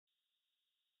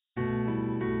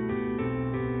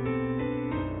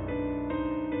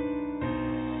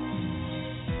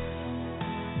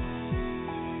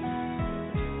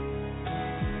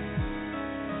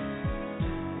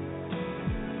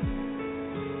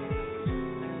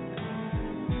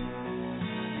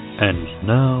And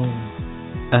now,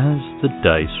 as the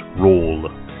dice roll,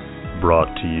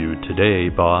 brought to you today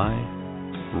by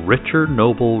Richer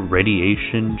Noble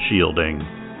Radiation Shielding,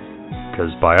 because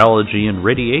biology and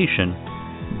radiation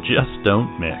just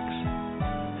don't mix.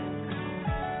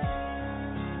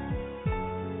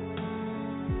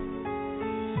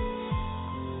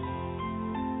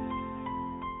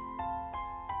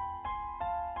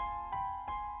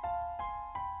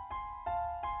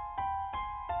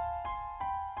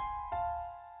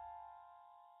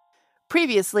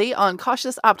 Previously on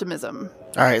Cautious Optimism.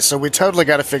 Alright, so we totally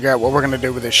got to figure out what we're going to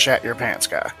do with this shat your pants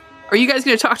guy. Are you guys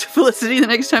going to talk to Felicity the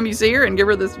next time you see her and give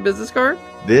her this business card?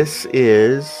 This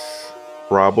is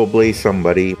probably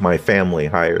somebody my family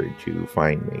hired to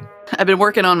find me. I've been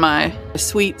working on my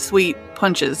sweet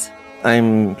punches.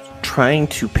 I'm trying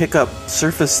to pick up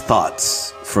surface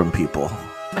thoughts from people.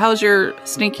 How's your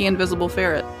sneaky invisible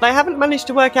ferret? I haven't managed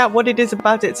to work out what it is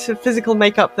about its physical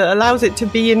makeup that allows it to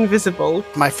be invisible.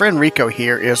 My friend Rico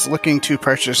here is looking to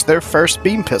purchase their first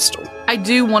beam pistol. I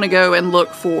do want to go and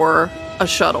look for a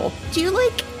shuttle. Do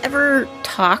you, ever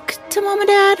talk to Mom and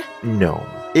Dad? No.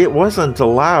 It wasn't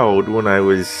allowed when I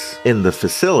was in the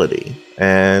facility.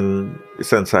 And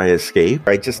since I escaped,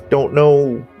 I just don't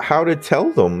know how to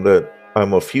tell them that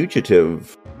I'm a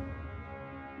fugitive.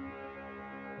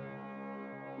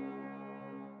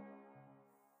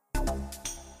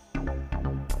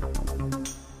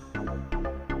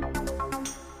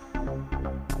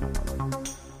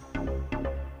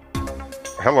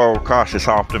 Hello, Cautious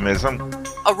Optimism.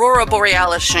 Aurora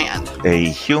Borealis Shand. A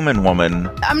human woman.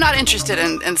 I'm not interested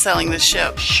in selling this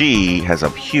ship. She has a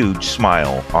huge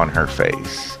smile on her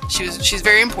face. She's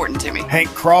very important to me. Hank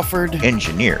Crawford.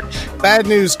 Engineers. Bad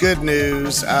news, good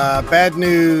news. Bad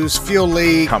news, fuel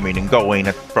leak. Coming and going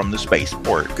from the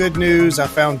spaceport. Good news, I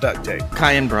found duct tape.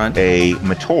 Kyan Brunt. A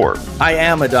Mator. I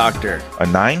am a doctor. A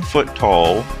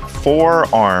 9-foot-tall,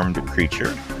 4-armed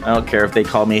creature. I don't care if they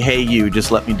call me, hey you, just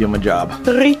let me do my job.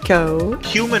 Rico.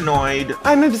 Humanoid.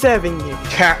 I'm observing you.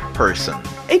 Cat person.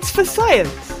 It's for science.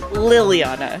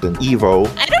 Liliana. An Evo.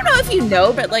 I don't know if you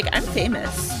know, but I'm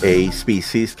famous. A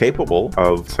species capable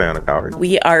of psionic powers.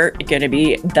 We are gonna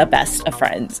be the best of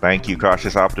friends. Thank you,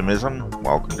 Cautious Optimism.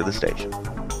 Welcome to the station.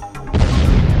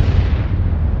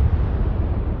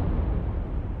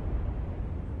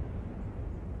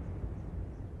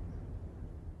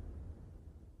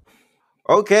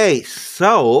 Okay,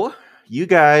 so you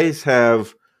guys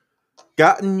have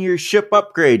gotten your ship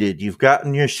upgraded. You've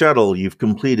gotten your shuttle. You've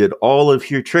completed all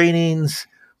of your trainings.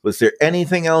 Was there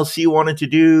anything else you wanted to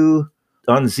do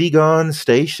on Zegon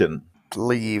Station?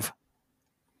 Leave.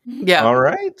 Yeah. All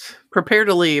right. Prepare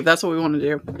to leave. That's what we want to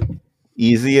do.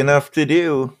 Easy enough to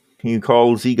do. You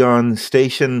call Zegon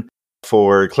Station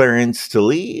for clearance to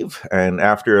leave, and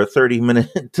after a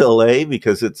 30-minute delay,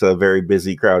 because it's a very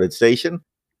busy, crowded station,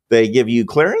 they give you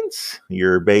clearance,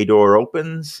 your bay door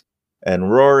opens,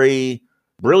 and Rory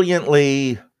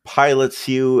brilliantly pilots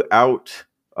you out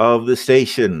of the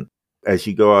station. As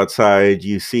you go outside,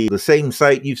 you see the same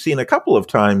sight you've seen a couple of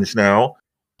times now.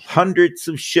 Hundreds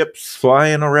of ships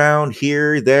flying around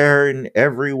here, there, and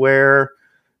everywhere.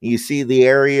 You see the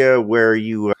area where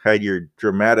you had your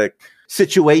dramatic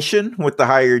situation with the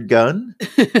hired gun.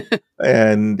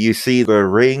 And you see the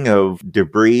ring of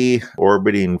debris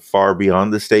orbiting far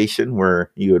beyond the station where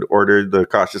you had ordered the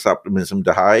Cautious Optimism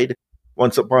to hide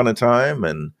once upon a time.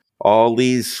 And all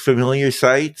these familiar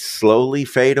sights slowly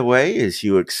fade away as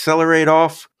you accelerate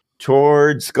off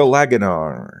towards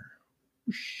Galaganar.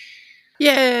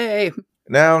 Yay!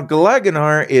 Now,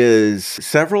 Galaganar is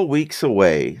several weeks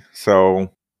away, so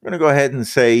I'm going to go ahead and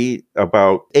say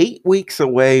about 8 weeks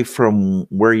away from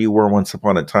where you were once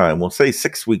upon a time. We'll say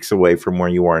 6 weeks away from where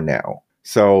you are now.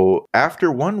 So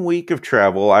after 1 week of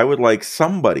travel, I would like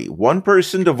somebody, one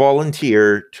person, to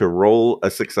volunteer to roll a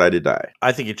 6-sided die.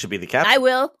 I think it should be the captain. I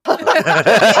will.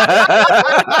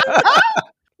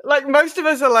 Most of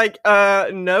us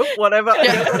are nope, whatever.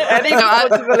 Any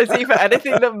responsibility for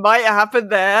anything that might happen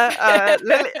there.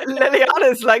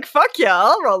 Liliana's fuck yeah,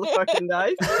 I'll roll the fucking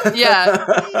dice.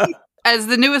 Yeah. As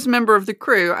the newest member of the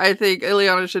crew, I think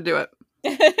Ileana should do it.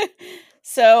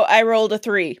 So I rolled a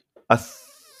 3. A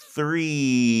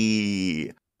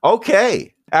 3.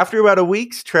 Okay. After about a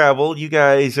week's travel, you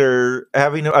guys are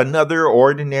having another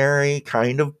ordinary,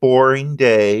 kind of boring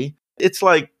day. It's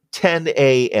 10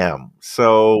 a.m.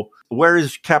 So where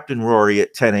is Captain Rory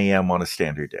at 10 a.m. on a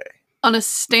standard day? On a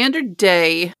standard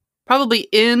day, probably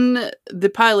in the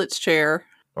pilot's chair.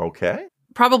 Okay.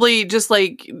 Probably just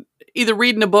either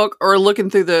reading a book or looking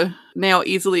through the now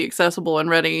easily accessible and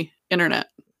ready internet.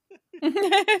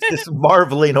 Just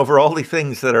marveling over all the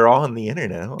things that are on the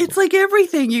internet. It's like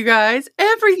everything, you guys.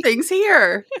 Everything's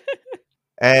here.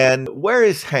 And where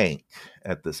is Hank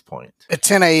at this point? At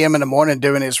 10 a.m. in the morning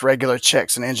doing his regular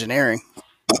checks in engineering.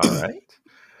 All right.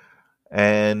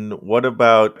 And what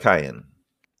about Kyan?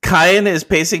 Kyan is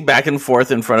pacing back and forth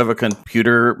in front of a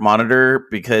computer monitor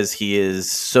because he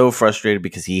is so frustrated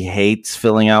because he hates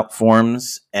filling out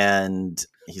forms and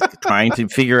he's trying to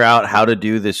figure out how to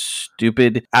do this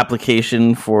stupid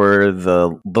application for the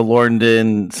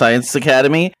Lorndon Science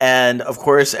Academy. And of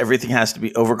course, everything has to be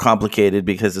overcomplicated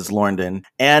because it's Lorndon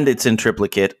and it's in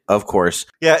triplicate, of course.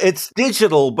 Yeah, it's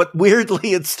digital, but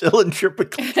weirdly, it's still in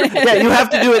triplicate. Yeah, you have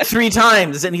to do it 3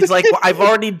 times. And he's like, well, I've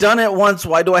already done it once.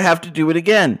 Why do I have to do it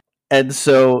again? And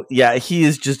so, yeah, he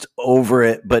is just over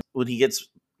it. But when he gets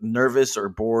nervous or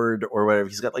bored or whatever,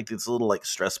 he's got like this little like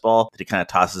stress ball that he kind of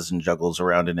tosses and juggles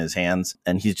around in his hands.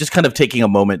 And he's just kind of taking a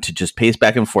moment to just pace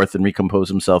back and forth and recompose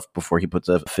himself before he puts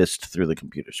a fist through the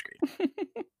computer screen.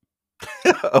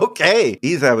 Okay,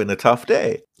 he's having a tough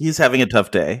day. He's having a tough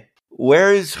day.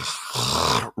 Where's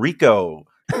Rico?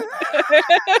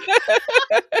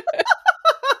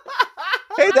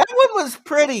 Hey, that one was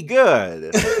pretty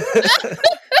good.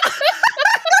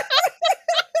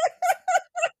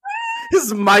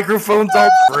 His microphone's all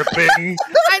dripping.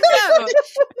 I know.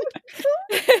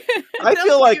 I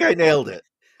feel like I nailed it.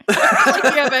 Like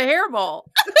you have a hairball.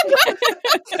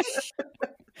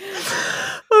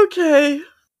 Okay.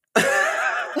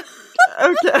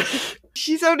 Okay.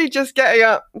 She's only just getting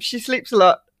up. She sleeps a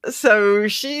lot. So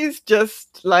she's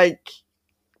just like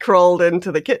crawled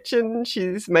into the kitchen.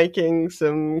 She's making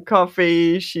some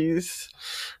coffee. She's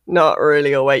not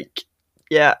really awake.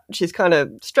 Yeah, she's kind of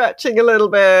stretching a little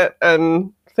bit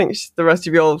and thinks the rest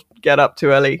of you all get up too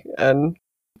early and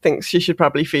thinks she should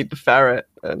probably feed the ferret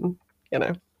and, you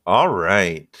know. All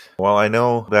right. Well, I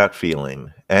know that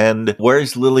feeling. And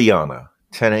where's Liliana?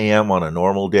 10 a.m. on a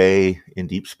normal day in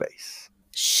deep space.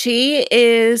 She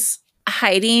is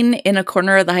hiding in a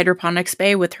corner of the hydroponics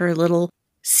bay with her little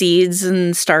seeds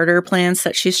and starter plants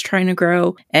that she's trying to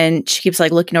grow. And she keeps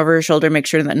like looking over her shoulder, make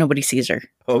sure that nobody sees her.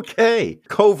 Okay.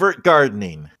 Covert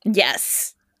gardening.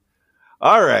 Yes.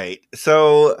 All right.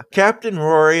 So, Captain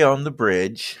Rory on the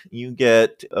bridge, you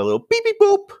get a little beep beep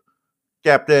boop.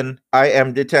 Captain, I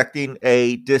am detecting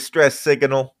a distress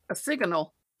signal. A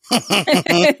signal.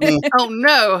 Oh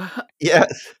no.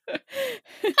 Yes.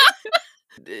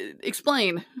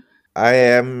 Explain. I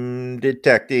am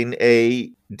detecting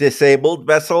a disabled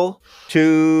vessel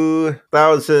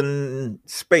 2,000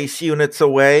 space units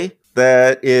away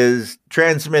that is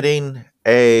transmitting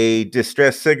a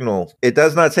distress signal. It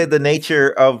does not say the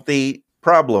nature of the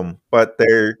problem, but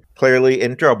they're clearly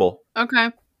in trouble.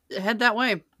 Okay. Head that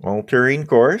way. Altering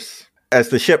course. As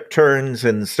the ship turns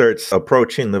and starts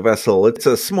approaching the vessel, it's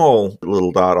a small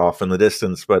little dot off in the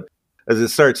distance, but as it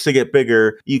starts to get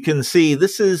bigger, you can see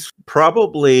this is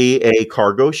probably a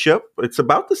cargo ship. It's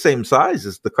about the same size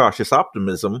as the Cautious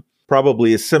Optimism,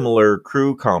 probably a similar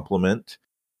crew complement.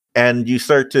 And you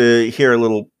start to hear a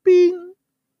little ping,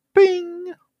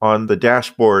 ping on the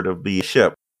dashboard of the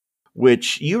ship,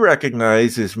 which you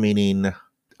recognize as meaning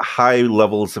high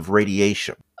levels of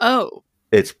radiation. Oh.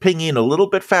 It's pinging a little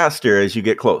bit faster as you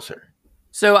get closer.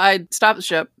 So I stop the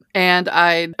ship and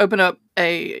I open up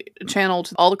a channel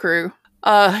to all the crew.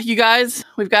 You guys,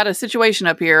 we've got a situation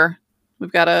up here.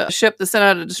 We've got a ship that sent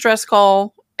out a distress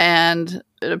call and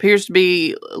it appears to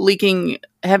be leaking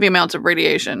heavy amounts of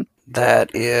radiation.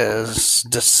 That is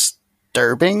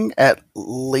disturbing, at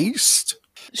least.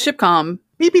 Shipcom,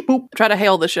 Beep, beep, boop. try to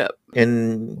hail the ship.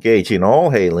 Engaging all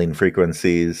hailing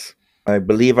frequencies. I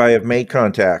believe I have made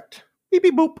contact. Beep,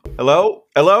 beep, boop. Hello?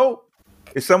 Hello?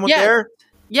 Is someone Yes. there?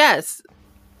 Yes.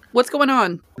 What's going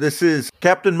on? This is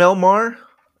Captain Melmar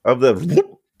of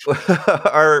the...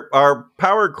 our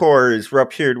power core is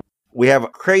ruptured. We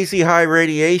have crazy high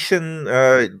radiation.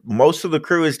 Most of the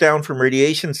crew is down from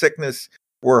radiation sickness.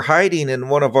 We're hiding in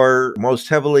one of our most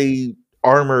heavily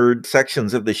armored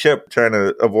sections of the ship, trying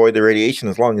to avoid the radiation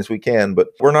as long as we can, but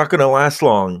we're not going to last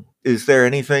long. Is there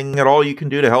anything at all you can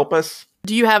do to help us?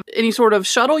 Do you have any sort of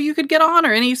shuttle you could get on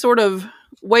or any sort of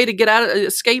way to get out of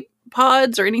escape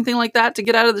pods or anything like that to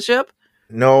get out of the ship?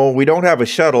 No, we don't have a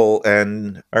shuttle,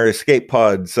 and our escape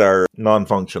pods are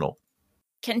non-functional.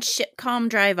 Can Shipcom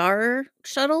drive our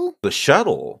shuttle? The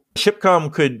shuttle?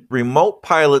 Shipcom could remote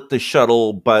pilot the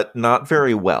shuttle, but not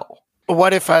very well.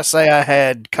 What if I say I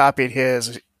had copied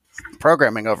his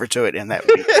programming over to it in that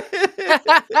week?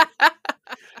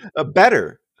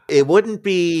 Better. It wouldn't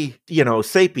be,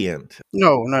 sapient.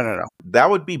 No. That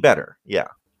would be better, yeah.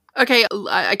 Okay,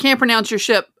 I can't pronounce your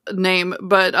ship name,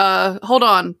 but hold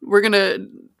on. We're gonna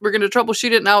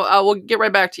troubleshoot it, and I will get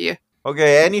right back to you.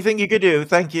 Okay, anything you could do.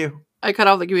 Thank you. I cut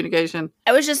off the communication.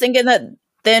 I was just thinking that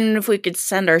then if we could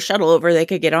send our shuttle over, they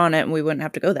could get on it and we wouldn't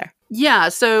have to go there. Yeah,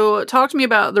 so talk to me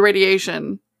about the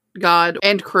radiation god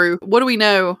and crew. What do we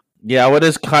know? Yeah, what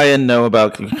does Kyan know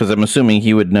about? Because I'm assuming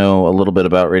he would know a little bit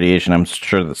about radiation. I'm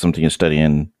sure that's something you study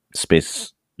in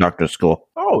space doctor school.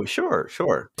 Oh, sure.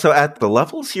 So at the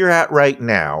levels you're at right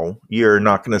now, you're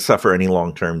not going to suffer any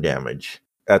long-term damage.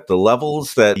 At the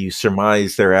levels that you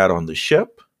surmise they're at on the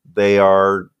ship, they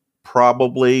are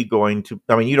probably going to,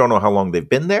 I mean, you don't know how long they've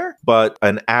been there, but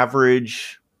an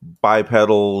average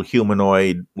bipedal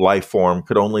humanoid life form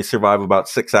could only survive about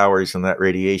 6 hours in that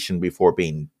radiation before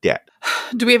being dead.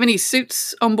 Do we have any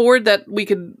suits on board that we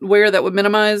could wear that would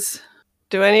minimize?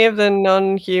 Do any of the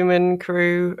non-human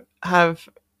crew have,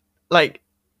 like,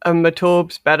 are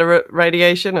Matorbs better at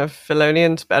radiation? Are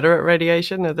Felonians better at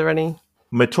radiation? Are there any?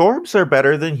 Matorbs are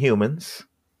better than humans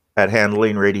at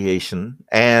handling radiation,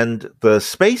 and the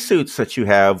spacesuits that you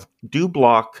have do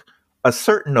block a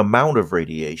certain amount of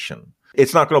radiation.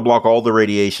 It's not going to block all the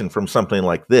radiation from something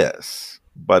like this,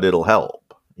 but it'll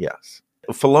help, yes.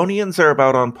 Felonians are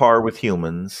about on par with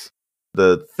humans.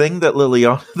 The thing that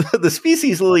Liliana, the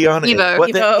species Liliana Evo.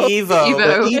 is...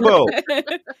 Evo.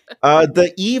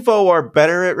 The Evo are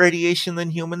better at radiation than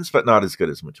humans, but not as good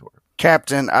as Mator.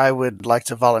 Captain, I would like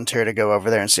to volunteer to go over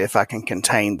there and see if I can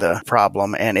contain the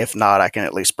problem, and if not, I can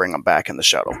at least bring them back in the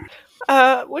shuttle.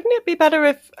 Wouldn't it be better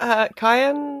if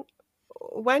Kyan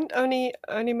went? Only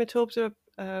Matorbs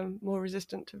are more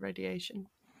resistant to radiation,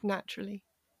 naturally.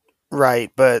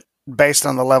 Right, but based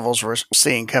on the levels we're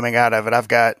seeing coming out of it, I've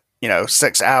got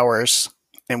 6 hours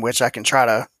in which I can try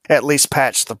to at least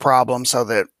patch the problem so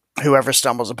that whoever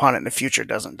stumbles upon it in the future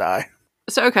doesn't die.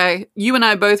 So, okay, you and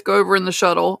I both go over in the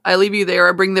shuttle. I leave you there.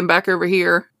 I bring them back over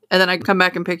here, and then I come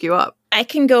back and pick you up. I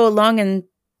can go along and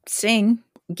sing,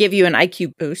 give you an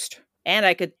IQ boost, and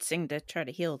I could sing to try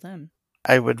to heal them.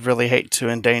 I would really hate to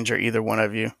endanger either one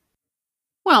of you.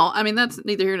 Well, I mean, that's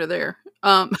neither here nor there.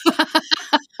 I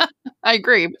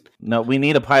agree. No, we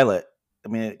need a pilot. I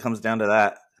mean, it comes down to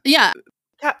that. Yeah.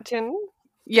 Captain,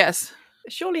 Yes.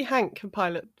 surely Hank can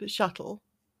pilot the shuttle.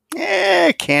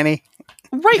 Can he?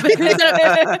 Right.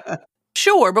 But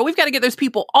sure, but we've got to get those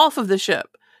people off of the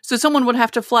ship. So someone would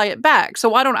have to fly it back. So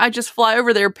why don't I just fly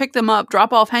over there, pick them up,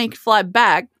 drop off Hank, fly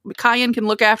back. Cayenne can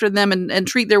look after them and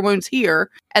treat their wounds here.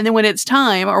 And then when it's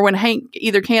time, or when Hank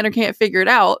either can or can't figure it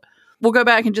out, we'll go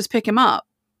back and just pick him up.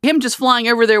 Him just flying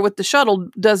over there with the shuttle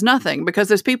does nothing because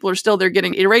those people are still there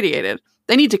getting irradiated.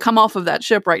 They need to come off of that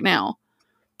ship right now.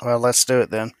 Well, let's do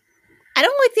it then. I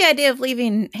don't like the idea of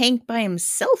leaving Hank by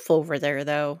himself over there,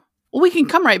 though. Well, we can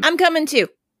come right back. I'm coming too.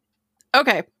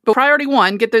 Okay, but priority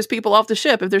one, get those people off the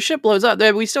ship. If their ship blows up,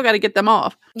 we still got to get them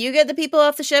off. You get the people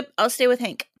off the ship, I'll stay with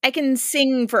Hank. I can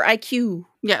sing for IQ.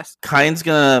 Yes. Kyan's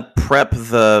gonna prep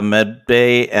the med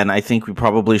bay, and I think we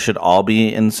probably should all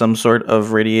be in some sort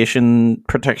of radiation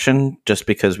protection, just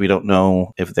because we don't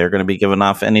know if they're gonna be giving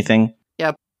off anything.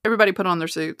 Yeah, everybody put on their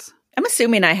suits. I'm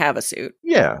assuming I have a suit.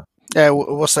 Yeah. Yeah,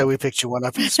 we'll say we picked you one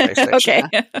up in the space station. Okay.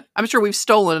 I'm sure we've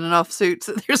stolen enough suits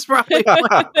that there's probably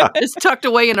one just tucked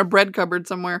away in a bread cupboard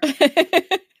somewhere.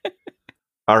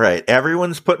 All right,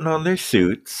 everyone's putting on their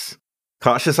suits.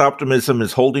 Cautious Optimism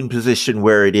is holding position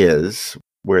where it is,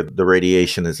 where the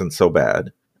radiation isn't so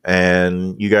bad.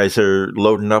 And you guys are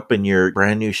loading up in your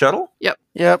brand new shuttle?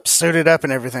 Yep, suited up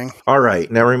and everything. All right,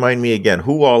 now remind me again,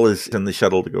 who all is in the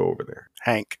shuttle to go over there?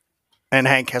 Hank. And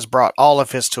Hank has brought all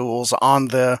of his tools on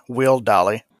the wheeled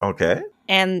dolly. Okay.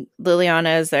 And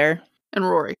Liliana is there. And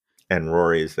Rory. And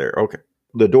Rory is there. Okay.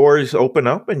 The doors open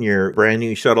up and your brand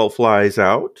new shuttle flies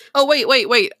out. Oh,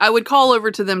 wait. I would call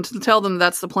over to them to tell them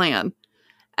that's the plan.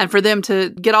 And for them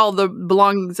to get all the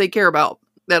belongings they care about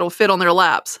that'll fit on their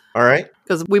laps. All right.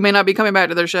 Because we may not be coming back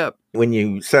to their ship. When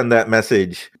you send that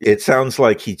message, it sounds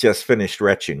like he just finished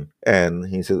retching. And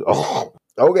he says, oh,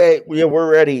 okay, yeah, we're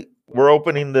ready. We're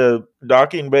opening the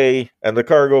docking bay and the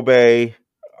cargo bay.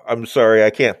 I'm sorry, I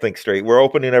can't think straight. We're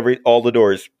opening all the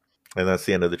doors. And that's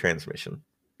the end of the transmission.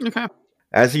 Okay.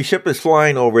 As your ship is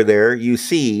flying over there, you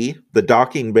see the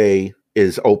docking bay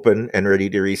is open and ready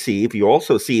to receive. You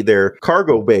also see their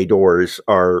cargo bay doors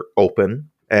are open.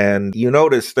 And you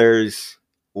notice there's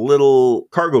little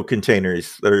cargo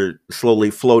containers that are slowly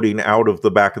floating out of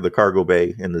the back of the cargo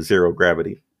bay in the zero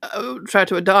gravity. Try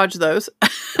to dodge those.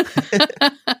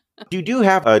 You do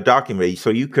have a docking bay, so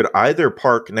you could either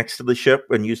park next to the ship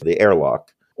and use the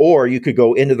airlock, or you could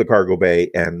go into the cargo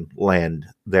bay and land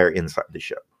there inside the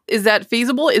ship. Is that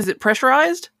feasible? Is it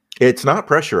pressurized? It's not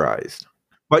pressurized.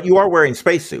 But you are wearing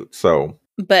spacesuits, so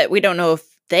But we don't know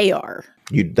if they are.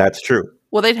 that's true.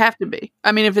 Well, they'd have to be.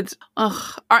 I mean, if it's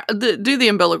do the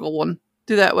umbilical one.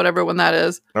 Do that, whatever one that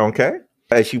is. Okay.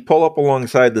 As you pull up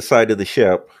alongside the side of the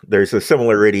ship, there's a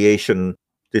similar radiation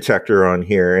detector on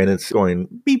here, and it's going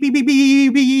beep, beep, beep,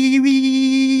 beep, beep,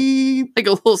 beep. Like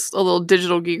a little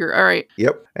digital geeker. All right.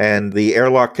 Yep. And the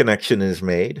airlock connection is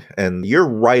made, and you're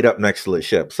right up next to the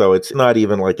ship. So it's not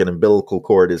even like an umbilical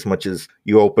cord as much as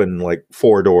you open like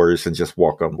 4 doors and just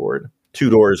walk on board. 2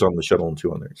 doors on the shuttle and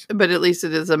 2 on theirs. But at least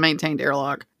it is a maintained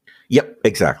airlock. Yep,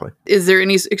 exactly. Is there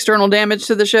any external damage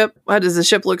to the ship? How does the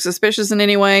ship look suspicious in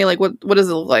any way? Like, what does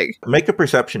it look like? Make a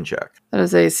perception check. That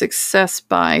is a success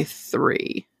by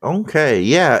 3. Okay,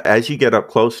 yeah. As you get up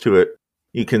close to it,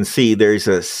 you can see there's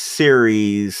a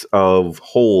series of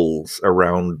holes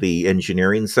around the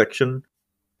engineering section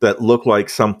that look like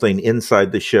something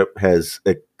inside the ship has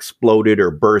exploded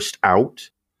or burst out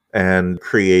and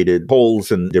created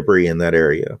holes and debris in that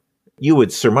area. You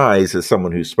would surmise, as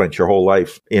someone who's spent your whole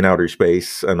life in outer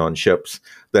space and on ships,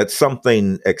 that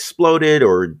something exploded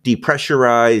or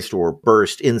depressurized or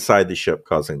burst inside the ship,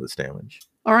 causing this damage.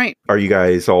 All right. Are you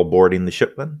guys all boarding the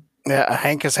ship then? Yeah,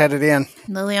 Hank is headed in.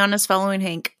 Liliana's following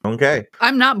Hank. Okay.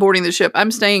 I'm not boarding the ship. I'm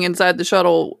staying inside the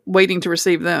shuttle waiting to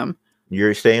receive them.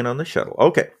 You're staying on the shuttle.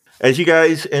 Okay. As you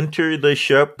guys enter the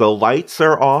ship, the lights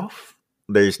are off.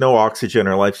 There's no oxygen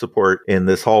or life support in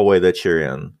this hallway that you're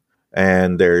in.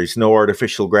 And there's no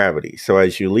artificial gravity. So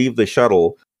as you leave the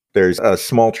shuttle, there's a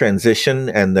small transition,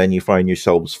 and then you find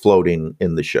yourselves floating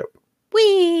in the ship.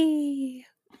 Whee!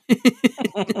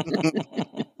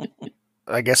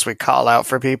 I guess we call out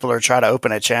for people or try to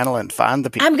open a channel and find the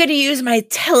people. I'm going to use my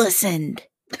telesend.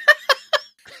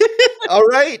 All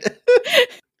right.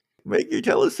 Make your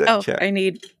telesend check. I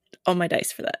need all my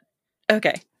dice for that.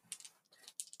 Okay.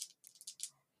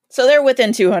 So they're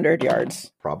within 200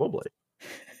 yards. Probably.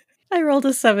 I rolled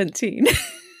a 17.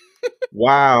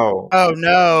 Wow. Oh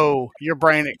no, your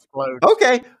brain explodes.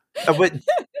 Okay. But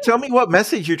tell me what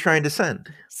message you're trying to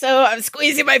send. So I'm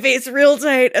squeezing my face real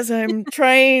tight as I'm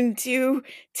trying to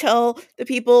tell the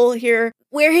people here,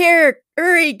 we're here.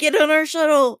 Hurry, get on our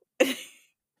shuttle.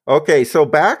 Okay, so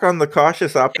back on the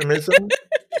cautious optimism.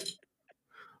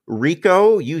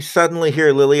 Rico, you suddenly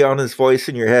hear Liliana's voice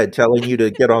in your head telling you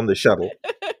to get on the shuttle.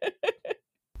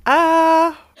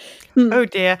 Oh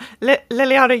dear,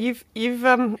 Liliana, you've you've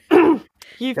Got a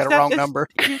said wrong this- number.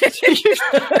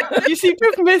 You seem to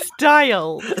have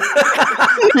misdialed.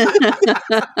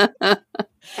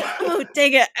 Oh,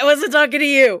 dang it. I wasn't talking to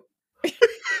you.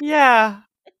 Yeah,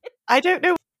 I don't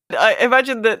know. I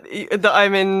imagine that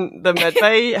I'm in the med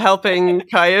bay helping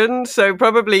Kyan, so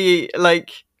probably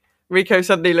like Rico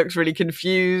suddenly looks really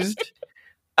confused.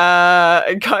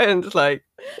 And Kyan's like,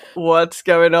 what's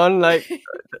going on? Like,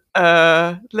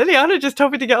 Liliana just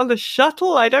told me to get on the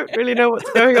shuttle. I don't really know what's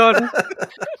going on.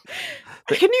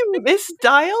 Can you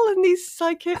misdial in these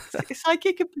psychic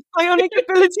and psionic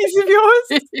abilities of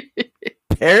yours?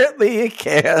 Apparently you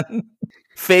can.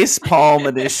 Face palm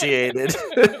initiated.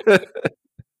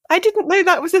 I didn't know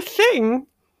that was a thing.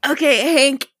 Okay,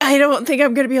 Hank, I don't think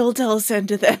I'm going to be able to telesend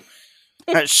to them.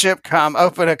 Ship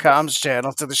open a comms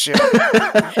channel to the ship.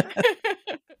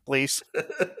 Please.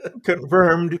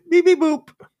 Confirmed. Beep beep boop.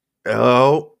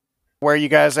 Oh. Where are you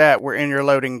guys at? We're in your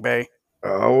loading bay.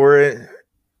 Oh, we're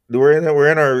in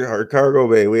our cargo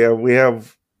bay. We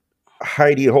have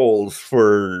hidey holes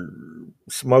for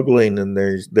smuggling, and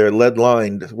they're lead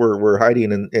lined. We're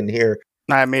hiding in here.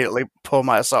 I immediately pull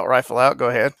my assault rifle out. Go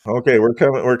ahead. Okay,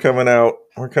 we're coming out.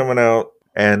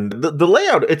 And the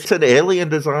layout, it's an alien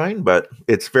design, but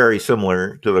it's very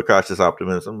similar to the cautious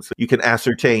optimism. So you can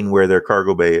ascertain where their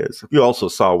cargo bay is. You also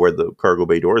saw where the cargo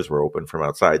bay doors were open from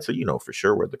outside, so you know for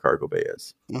sure where the cargo bay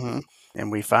is. Mm-hmm. And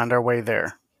we find our way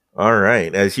there. All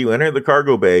right. As you enter the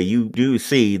cargo bay, you do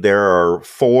see there are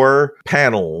 4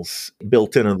 panels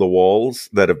built into the walls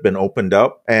that have been opened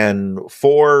up, and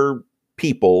 4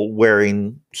 people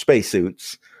wearing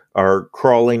spacesuits are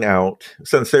crawling out.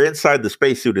 Since they're inside the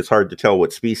spacesuit, it's hard to tell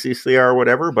what species they are or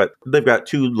whatever, but they've got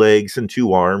 2 legs and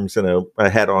 2 arms and a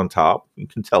head on top. You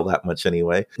can tell that much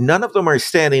anyway. None of them are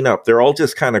standing up. They're all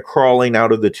just kind of crawling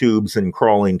out of the tubes and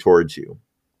crawling towards you.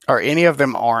 Are any of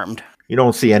them armed? You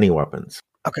don't see any weapons.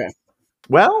 Okay.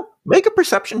 Well, make a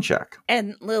perception check.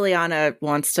 And Liliana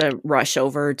wants to rush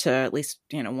over to at least,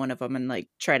 one of them and like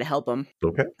try to help them.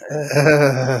 Okay.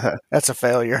 That's a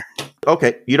failure.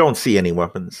 Okay, you don't see any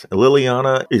weapons.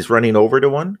 Liliana is running over to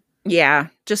one. Yeah,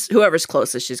 just whoever's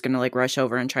closest, she's going to like rush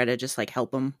over and try to just like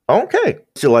help them. Okay.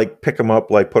 So like pick them up,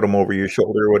 like put them over your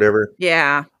shoulder or whatever.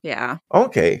 Yeah.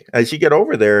 Okay. As you get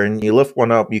over there and you lift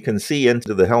one up, you can see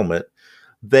into the helmet.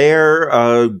 They're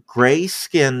a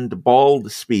gray-skinned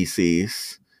bald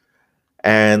species,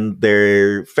 and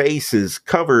their face is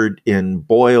covered in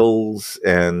boils,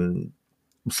 and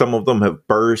some of them have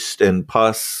burst, and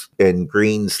pus and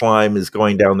green slime is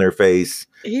going down their face.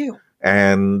 Ew.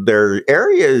 And there are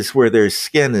areas where their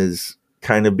skin is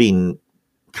kind of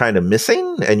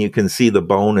missing, and you can see the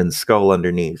bone and skull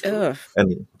underneath. Ugh.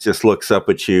 And just looks up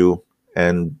at you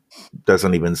and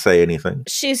doesn't even say anything.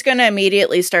 She's gonna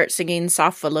immediately start singing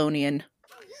Soft Felonian.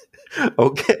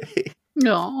 Okay.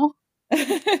 No.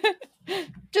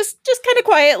 just kind of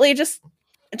quietly, just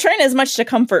trying as much to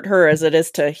comfort her as it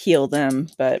is to heal them,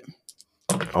 but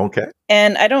Okay.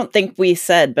 and I don't think we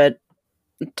said, but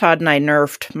Todd and I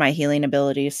nerfed my healing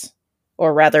abilities.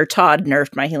 Or rather, Todd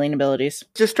nerfed my healing abilities.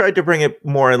 Just tried to bring it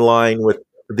more in line with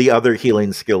the other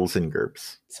healing skills in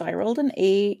GURPS. So I rolled an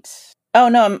 8. Oh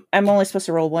no, I'm only supposed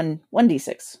to roll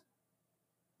 1d6.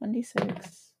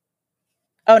 1d6.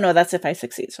 Oh no, that's if I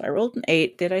succeed. So I rolled an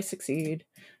 8. Did I succeed?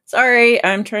 Sorry,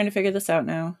 I'm trying to figure this out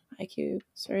now. IQ.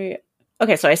 Sorry.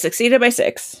 Okay, so I succeeded by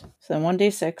 6. So then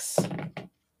 1d6.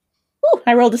 Ooh,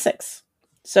 I rolled a 6.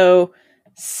 So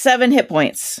 7 hit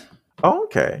points.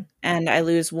 Okay. And I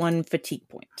lose 1 fatigue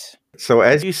point. So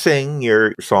as you sing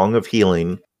your song of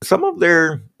healing, some of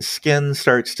their skin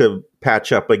starts to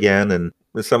patch up again, and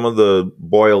some of the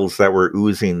boils that were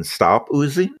oozing stop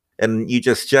oozing. And you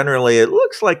just generally, it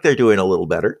looks like they're doing a little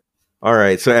better. All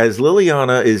right. So as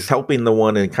Liliana is helping the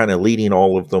one and kind of leading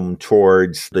all of them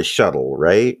towards the shuttle,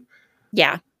 right?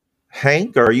 Yeah.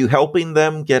 Hank, are you helping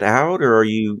them get out, or are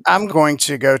you... I'm going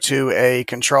to go to a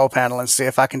control panel and see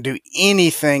if I can do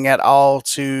anything at all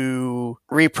to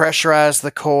repressurize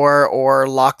the core or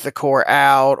lock the core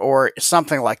out or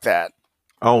something like that.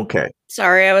 Okay.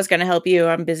 Sorry, I was going to help you.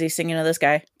 I'm busy singing to this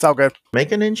guy. It's all good.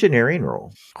 Make an engineering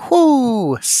roll.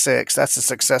 Whoo! 6. That's a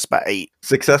success by 8.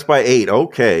 Success by 8.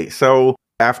 Okay. So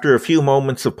after a few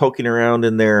moments of poking around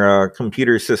in their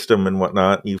computer system and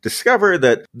whatnot, you discover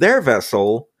that their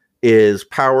vessel is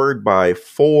powered by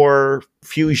 4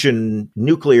 fusion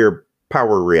nuclear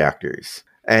power reactors.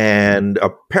 And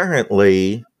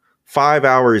apparently, 5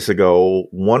 hours ago,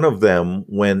 one of them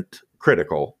went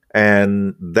critical.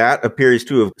 And that appears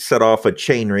to have set off a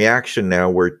chain reaction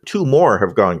now where 2 more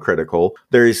have gone critical.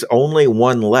 There's only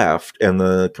 1 left, and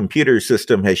the computer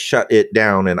system has shut it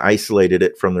down and isolated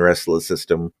it from the rest of the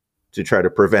system to try to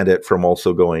prevent it from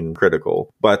also going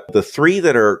critical. But the 3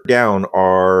 that are down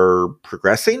are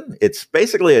progressing. It's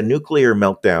basically a nuclear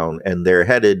meltdown, and they're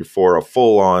headed for a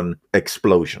full-on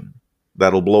explosion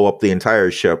that'll blow up the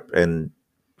entire ship and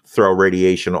throw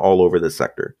radiation all over the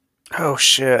sector. Oh,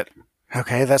 shit.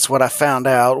 Okay, that's what I found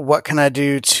out. What can I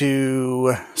do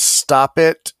to stop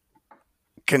it,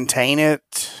 contain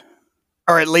it,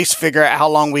 or at least figure out how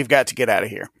long we've got to get out of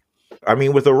here? I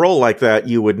mean, with a roll like that,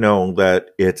 you would know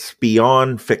that it's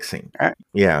beyond fixing. All right.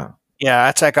 Yeah. Yeah,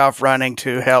 I take off running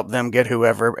to help them get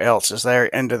whoever else is there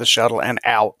into the shuttle and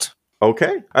out.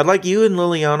 Okay. I'd like you and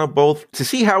Liliana both to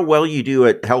see how well you do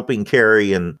at helping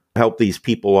carry and help these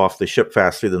people off the ship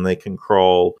faster than they can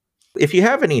crawl. If you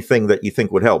have anything that you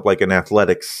think would help, like an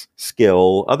athletics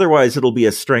skill, otherwise it'll be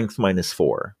a strength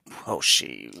 -4. Oh,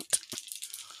 shoot.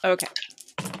 Okay.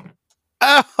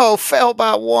 Oh, fell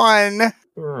by 1.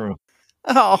 Mm.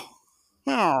 Oh.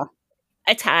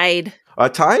 I tied. A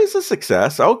tie is a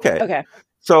success. Okay. Okay.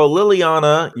 So,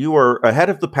 Liliana, you are ahead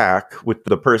of the pack with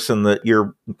the person that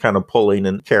you're kind of pulling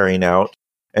and carrying out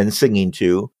and singing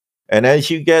to. And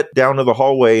as you get down to the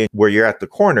hallway where you're at the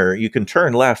corner, you can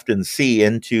turn left and see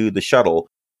into the shuttle.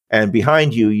 And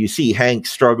behind you, you see Hank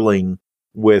struggling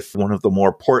with one of the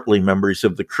more portly members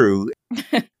of the crew.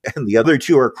 And the other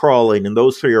 2 are crawling, and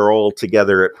those 3 are all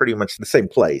together at pretty much the same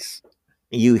place.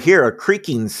 You hear a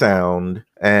creaking sound,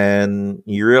 and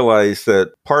you realize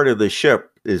that part of the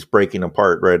ship is breaking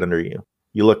apart right under you.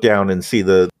 You look down and see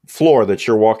the floor that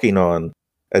you're walking on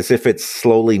as if it's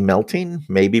slowly melting,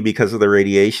 maybe because of the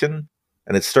radiation,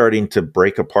 and it's starting to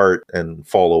break apart and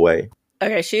fall away.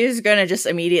 Okay, she's gonna just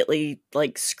immediately,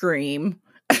 scream.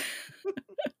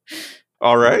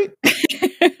 All right.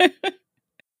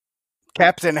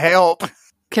 Captain, help.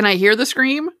 Can I hear the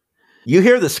scream? You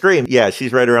hear the scream. Yeah,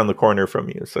 she's right around the corner from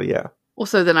you, so yeah. Well,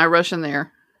 so then I rush in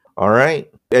there. All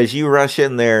right. As you rush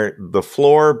in there, the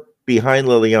floor behind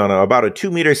Liliana, about a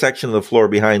 2-meter section of the floor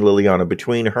behind Liliana,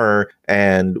 between her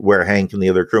and where Hank and the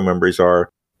other crew members are,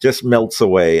 just melts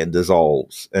away and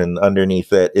dissolves. And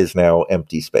underneath it is now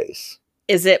empty space.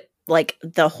 Is it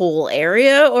the whole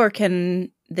area, or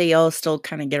can they all still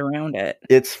kind of get around it?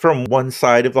 It's from one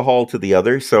side of the hall to the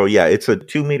other. So yeah, it's a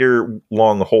 2-meter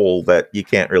long hole that you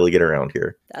can't really get around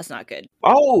here. That's not good.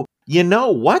 Oh, You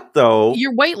know what, though?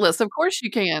 You're weightless. Of course you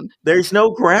can. There's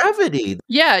no gravity.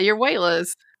 Yeah, you're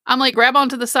weightless. I'm like, grab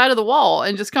onto the side of the wall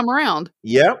and just come around.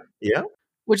 Yep.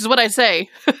 Which is what I say.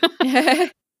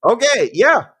 Okay.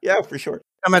 Yeah, for sure.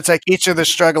 I'm going to take each of the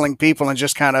struggling people and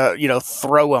just kind of,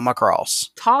 throw them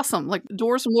across. Toss them like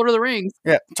dwarves from Lord of the Rings.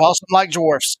 Yeah, toss them like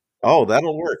dwarfs. Oh,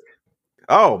 that'll work.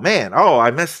 Oh, man. Oh,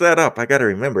 I messed that up. I got to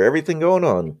remember everything going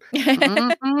on.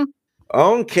 Mhm.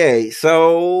 Okay,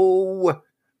 so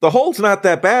the hole's not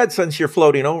that bad since you're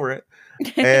floating over it.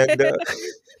 And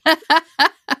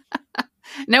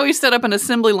Now we set up an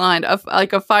assembly line of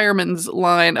like a fireman's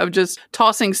line of just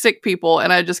tossing sick people,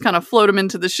 and I just kind of float them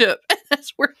into the ship.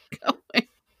 That's where we're going.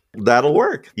 that'll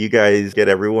work. You guys get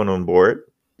everyone on board.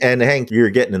 And Hank, you're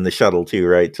getting in the shuttle too,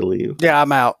 right, to leave? Yeah,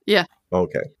 I'm out.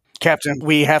 Okay. Captain,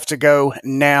 we have to go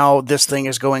now. This thing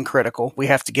is going critical. We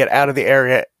have to get out of the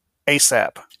area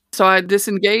ASAP. So I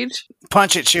disengage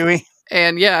Punch it, Chewie.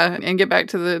 and get back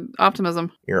to the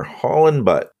Optimism. You're hauling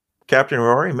butt. Captain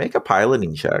Rory, make a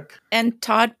piloting check. And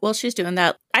Todd, while she's doing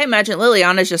that, I imagine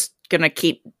Liliana's just going to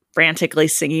keep frantically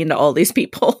singing to all these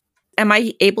people. Am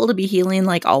I able to be healing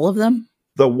like all of them?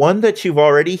 The one that you've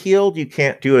already healed, you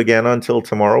can't do again until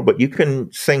tomorrow, but you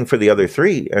can sing for the other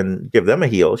 3 and give them a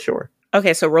heal, sure.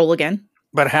 Okay, so roll again.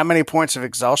 But how many points of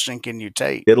exhaustion can you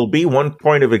take? It'll be 1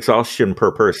 point of exhaustion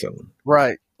per person.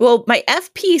 Right. Well, my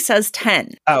FP says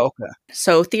 10. Oh, okay.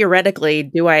 So theoretically,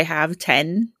 do I have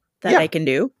 10 that Yeah. I can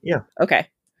do? Yeah. Okay.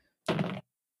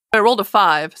 I rolled a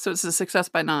 5, so it's a success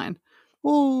by 9.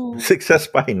 Ooh. Success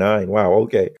by 9. Wow,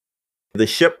 okay. The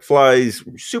ship flies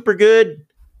super good,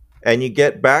 and you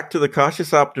get back to the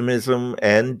Cautious Optimism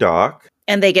and dock,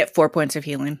 And they get 4 points of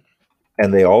healing.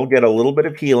 and they all get a little bit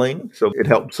of healing, so it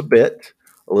helps a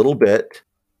little bit.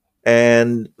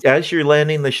 And as you're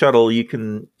landing the shuttle, you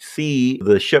can see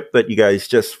the ship that you guys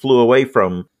just flew away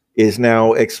from is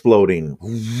now exploding.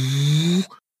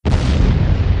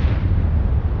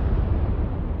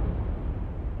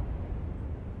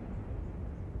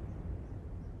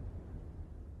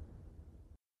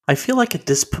 I feel like a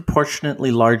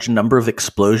disproportionately large number of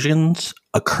explosions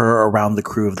occur around the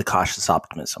crew of the Cautious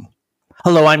Optimism.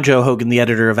 Hello, I'm Joe Hogan, the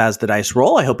editor of As the Dice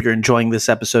Roll. I hope you're enjoying this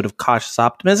episode of Cautious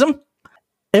Optimism.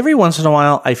 Every once in a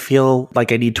while, I feel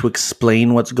like I need to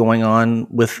explain what's going on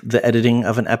with the editing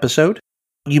of an episode.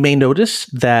 You may notice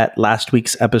that last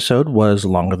week's episode was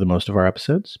longer than most of our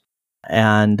episodes,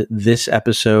 and this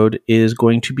episode is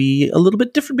going to be a little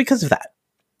bit different because of that.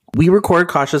 We record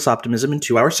Cautious Optimism in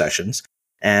 2-hour sessions,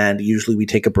 and usually we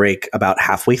take a break about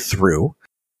halfway through,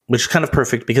 which is kind of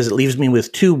perfect because it leaves me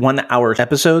with 2 one-hour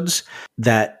episodes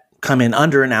that come in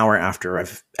under an hour after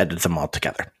I've edited them all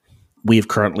together. We've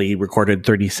currently recorded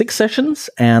 36 sessions,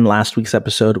 and last week's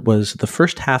episode was the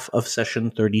first half of session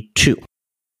 32.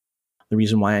 The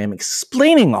reason why I am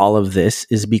explaining all of this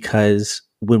is because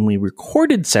when we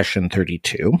recorded session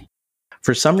 32,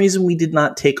 for some reason we did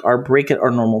not take our break at our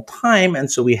normal time,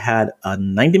 and so we had a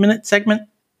 90-minute segment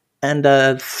and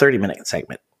a 30-minute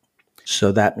segment.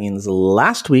 So that means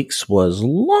last week's was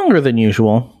longer than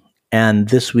usual, and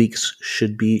this week's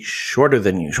should be shorter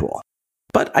than usual.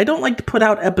 But I don't like to put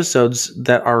out episodes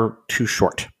that are too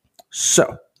short.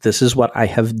 So this is what I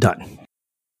have done.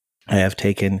 I have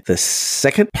taken the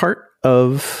second part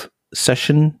of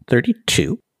session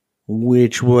 32,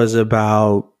 which was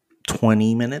about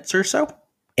 20 minutes or so.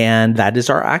 And that is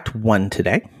our Act 1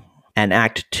 today. And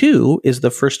Act 2 is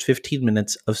the first 15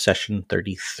 minutes of session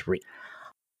 33.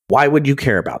 Why would you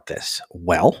care about this?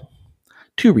 Well,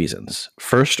 2 reasons.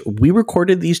 First, we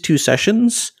recorded these 2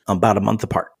 sessions about a month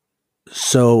apart.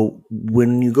 So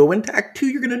when you go into Act 2,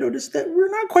 you're going to notice that we're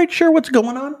not quite sure what's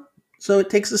going on. So it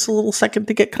takes us a little second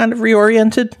to get kind of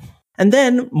reoriented. And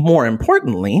then, more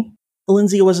importantly,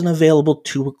 Lindsay wasn't available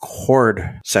to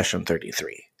record session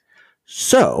 33.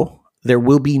 So there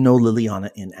will be no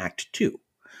Liliana in Act 2.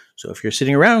 So if you're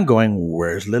sitting around going,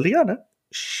 where's Liliana?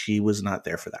 She was not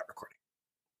there for that recording.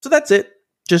 So that's it.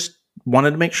 Just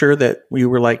wanted to make sure that we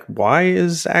were like, why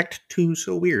is Act 2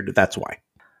 so weird? That's why.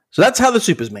 So that's how the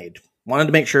soup is made. Wanted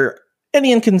to make sure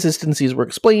any inconsistencies were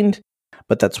explained,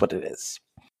 but that's what it is.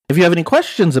 If you have any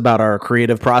questions about our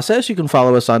creative process, you can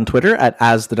follow us on Twitter at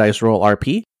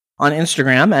AsTheDiceRollRP, on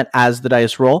Instagram at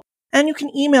AsTheDiceRoll, and you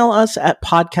can email us at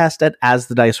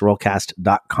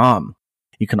podcast@AsTheDiceRollcast.com.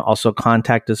 You can also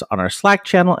contact us on our Slack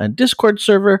channel and Discord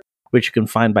server, which you can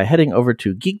find by heading over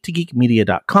to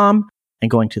geek2geekmedia.com and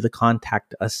going to the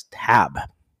Contact Us tab.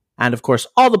 And of course,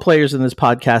 all the players in this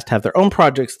podcast have their own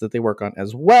projects that they work on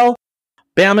as well.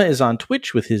 Bama is on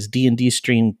Twitch with his D&D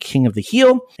stream King of the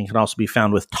Heel, and can also be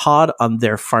found with Todd on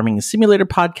their Farming Simulator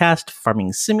podcast,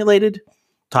 Farming Simulated.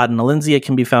 Todd and Alinzia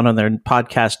can be found on their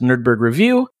podcast Nerdberg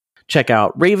Review. Check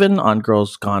out Raven on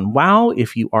Girls Gone WoW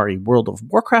if you are a World of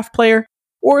Warcraft player,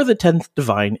 or the 10th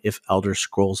Divine if Elder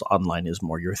Scrolls Online is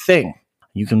more your thing.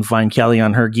 You can find Kelly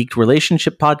on her Geeked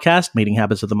Relationship podcast, Mating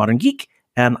Habits of the Modern Geek,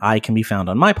 and I can be found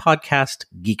on my podcast,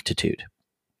 Geektitude.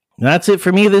 That's it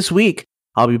for me this week.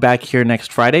 I'll be back here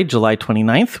next Friday, July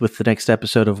 29th, with the next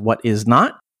episode of What Is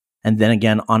Not, and then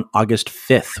again on August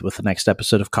 5th with the next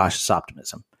episode of Cautious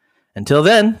Optimism. Until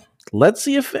then, let's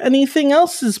see if anything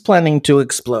else is planning to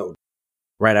explode.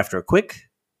 Right after a quick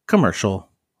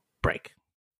commercial break.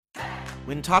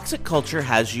 When toxic culture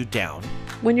has you down,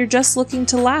 when you're just looking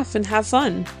to laugh and have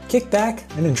fun, kick back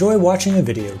and enjoy watching a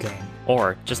video game,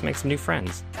 or just make some new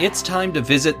friends, it's time to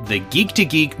visit the Geek to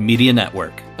Geek Media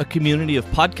Network, a community of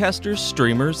podcasters,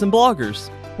 streamers, and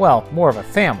bloggers. Well, more of a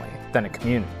family than a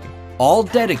community. All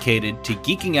dedicated to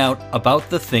geeking out about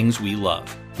the things we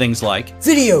love. Things like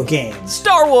video games,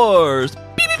 Star Wars,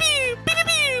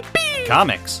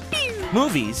 comics,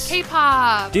 movies,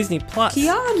 K-pop, Disney Plus,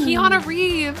 Keanu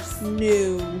Reeves,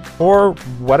 No. or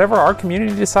whatever our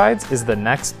community decides is the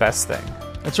next best thing.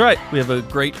 That's right. We have a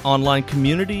great online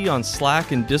community on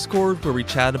Slack and Discord where we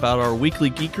chat about our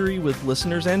weekly geekery with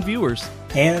listeners and viewers.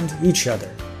 and each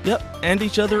other. Yep, and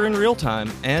each other in real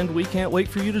time, and we can't wait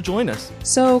for you to join us.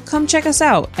 So come check us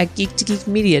out at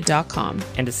geektogeekmedia.com.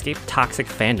 And escape toxic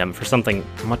fandom for something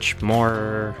much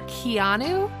more...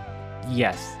 Keanu?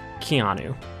 Yes,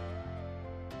 Keanu.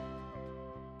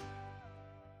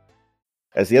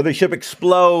 As the other ship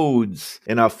explodes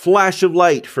in a flash of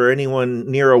light for anyone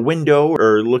near a window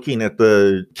or looking at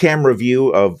the camera view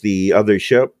of the other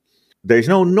ship. There's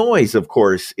no noise, of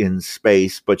course, in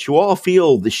space, but you all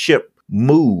feel the ship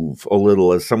move a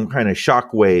little as some kind of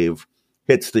shock wave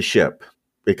hits the ship.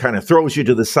 It kind of throws you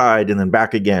to the side and then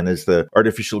back again as the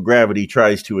artificial gravity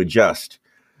tries to adjust.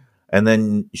 And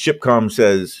then Shipcom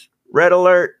says, red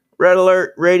alert,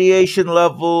 radiation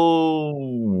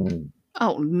level.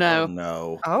 Oh, no. Oh,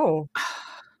 no. Oh.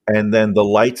 And then the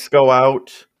lights go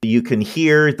out. You can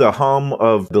hear the hum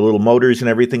of the little motors and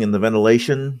everything in the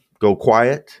ventilation go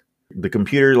quiet. The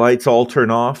computer lights all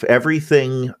turn off.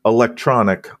 Everything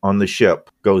electronic on the ship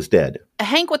goes dead.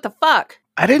 Hank, what the fuck?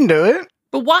 I didn't do it.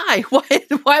 But why?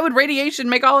 Why would radiation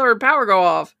make all our power go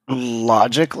off?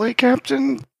 Logically,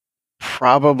 Captain,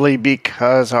 probably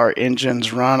because our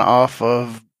engines run off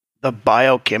of the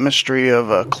biochemistry of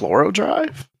a chloro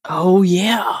drive. Oh,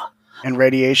 yeah. And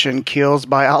radiation kills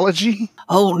biology.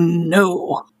 Oh,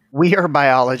 no. We are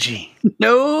biology.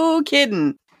 No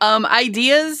kidding.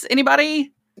 Ideas?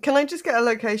 Anybody? Can I just get a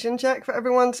location check for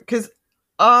everyone? Because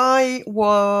I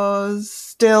was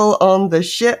still on the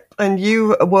ship and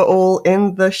you were all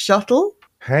in the shuttle.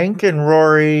 Hank and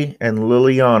Rory and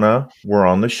Liliana were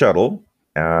on the shuttle.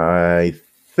 I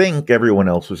think everyone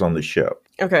else was on the ship.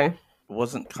 Okay.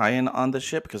 Wasn't Kyan on the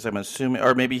ship? Because I'm assuming,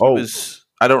 or maybe he was,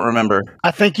 I don't remember.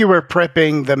 I think you were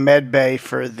prepping the med bay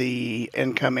for the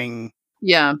incoming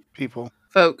people.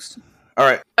 Folks. All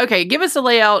right. Okay, give us a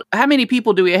layout. How many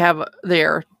people do we have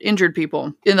there? Injured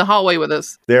people in the hallway with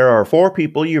us? There are 4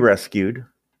 people you rescued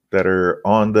that are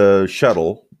on the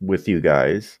shuttle with you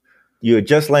guys. You had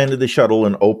just landed the shuttle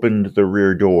and opened the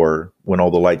rear door when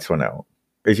all the lights went out.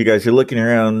 As you guys are looking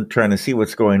around trying to see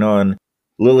what's going on,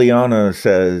 Liliana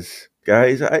says,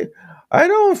 guys, I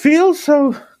don't feel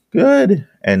so good.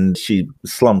 And she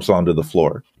slumps onto the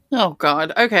floor. Oh,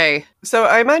 God. Okay. So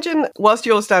I imagine whilst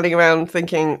you're standing around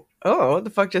thinking, oh, what the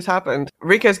fuck just happened?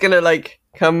 Rika's gonna,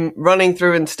 come running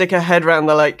through and stick her head around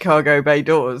the, cargo bay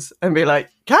doors and be like,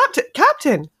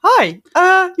 Captain, hi,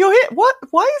 you're here. What?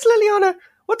 Why is Liliana?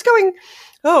 What's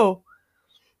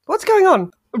going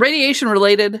on? Radiation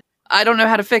related. I don't know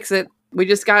how to fix it. We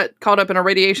just got caught up in a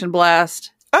radiation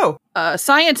blast. Oh.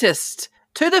 Scientist,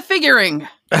 to the figuring.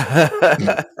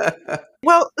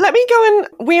 Well, let me go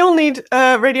and we all need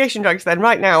radiation drugs then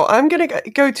right now. I'm going to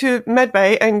go to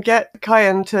medbay and get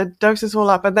Kyan to dose us all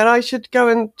up, and then I should go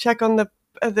and check on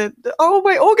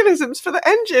my organisms for the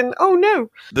engine. Oh, no.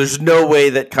 There's no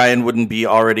way that Kyan wouldn't be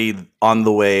already on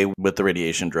the way with the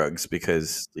radiation drugs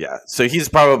because, so he's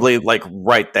probably,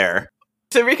 right there.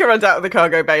 So Rika runs out of the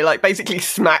cargo bay, basically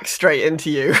smacks straight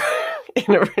into you.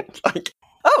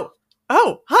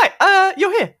 Hi,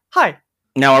 you're here. Hi.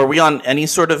 Now, are we on any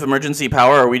sort of emergency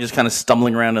power, or are we just kind of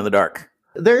stumbling around in the dark?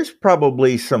 There's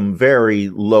probably some very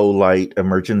low light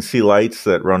emergency lights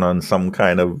that run on some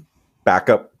kind of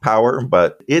backup power,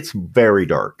 but it's very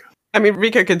dark. I mean,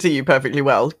 Rika can see you perfectly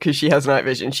well because she has night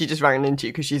vision. She just ran into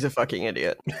you because she's a fucking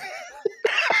idiot.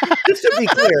 Just to be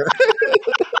clear.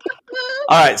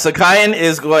 All right, so Kyan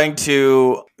is going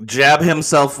to jab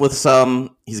himself with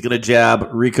some He's going to jab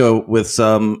Rico with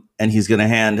some, and he's going to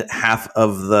hand half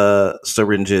of the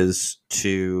syringes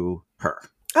to her.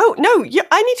 Oh no!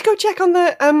 I need to go check on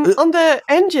the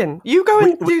engine. You go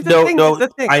and do the thing. No, with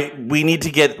the thing. we need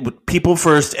to get people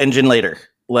first, engine later.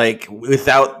 Like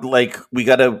without, like we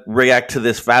got to react to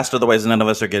this fast, otherwise none of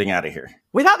us are getting out of here.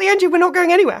 Without the engine, we're not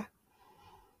going anywhere.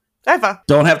 Ever.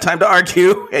 Don't have time to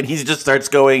argue, and he just starts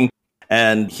going,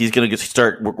 and he's going to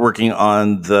start working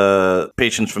on the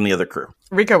patients from the other crew.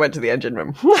 Rico went to the engine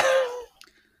room.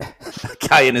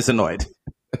 Kyan is annoyed.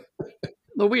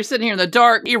 Well, we're sitting here in the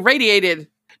dark, irradiated.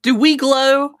 Do we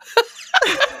glow?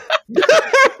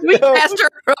 We passed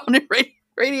our own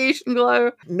radiation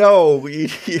glow. No,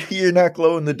 you're not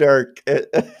glow in the dark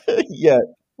yet.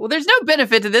 Well, there's no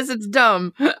benefit to this. It's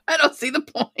dumb. I don't see the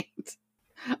point.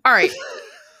 All right.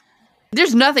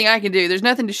 There's nothing I can do. There's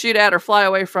nothing to shoot at or fly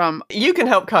away from. You can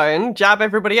help Kyan jab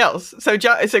everybody else. So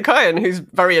Kyan, who's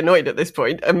very annoyed at this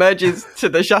point, emerges to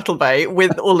the shuttle bay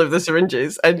with all of the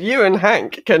syringes, and you and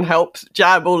Hank can help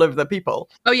jab all of the people.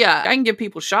 Oh yeah, I can give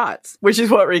people shots. Which is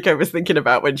what Rico was thinking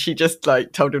about when she just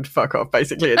told him to fuck off,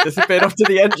 basically, and disappeared off to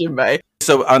the engine bay.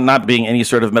 So, on not being any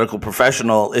sort of medical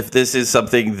professional, if this is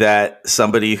something that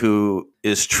somebody who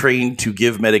is trained to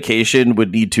give medication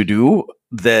would need to do,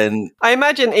 then I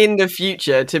imagine in the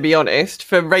future, to be honest,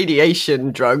 for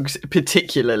radiation drugs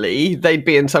particularly, they'd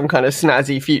be in some kind of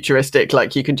snazzy futuristic,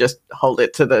 like you can just hold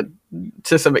it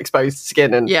to some exposed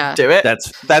skin and do it.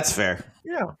 That's fair.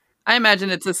 Yeah. I imagine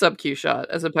it's a sub-Q shot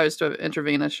as opposed to an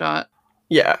intravenous shot.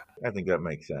 Yeah. I think that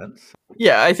makes sense.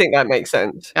 Yeah, I think that makes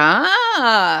sense.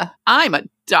 Ah, I'm a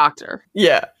doctor.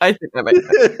 Yeah, I think that makes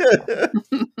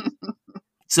sense.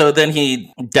 So then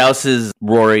he douses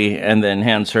Rory and then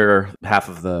hands her half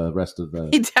of the rest of the...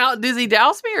 Does he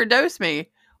douse me or dose me?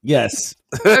 Yes.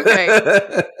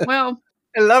 Okay. Well...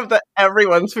 I love that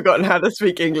everyone's forgotten how to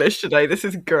speak English today. This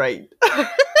is great.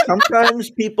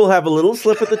 Sometimes people have a little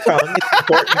slip of the tongue. It's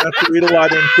important not to read a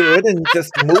lot into it and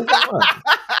just move on.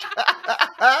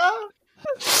 All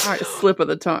right, slip of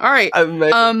the tongue. All right.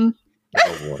 Amazing.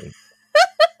 Oh boy.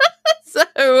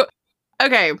 So,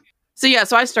 okay.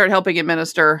 So I start helping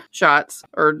administer shots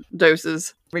or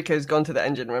doses. Rico's gone to the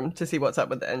engine room to see what's up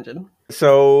with the engine.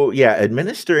 So, yeah,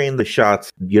 administering the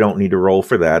shots, you don't need to roll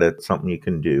for that. It's something you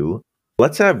can do.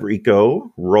 Let's have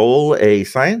Rico roll a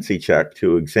sciencey check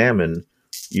to examine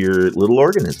your little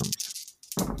organisms.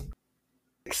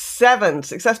 7.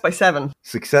 Success by 7.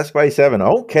 Success by 7.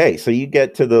 Okay, so you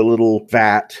get to the little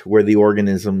vat where the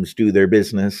organisms do their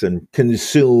business and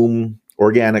consume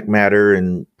organic matter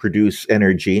and produce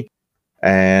energy.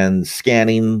 And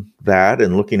scanning that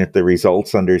and looking at the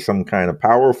results under some kind of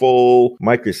powerful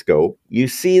microscope, you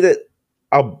see that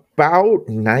about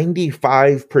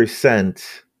 95%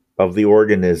 of the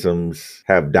organisms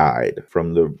have died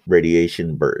from the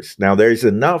radiation burst. Now, there's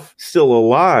enough still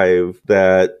alive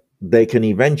that they can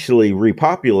eventually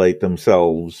repopulate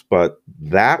themselves, but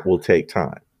that will take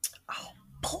time. Oh,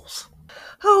 balls.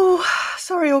 Oh,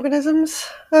 sorry, organisms.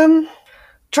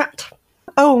 Trapped.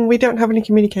 Oh, we don't have any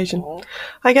communication.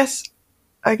 I guess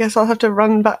I'll have to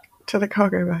run back to the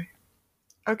cargo bay.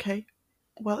 Okay.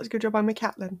 Well, it's a good job I'm a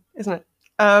cat then, isn't it?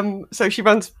 So she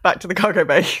runs back to the cargo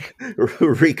bay.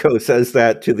 Rico says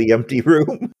that to the empty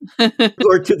room.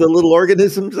 Or to the little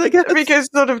organisms, I guess. Rico's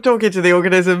sort of talking to the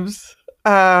organisms.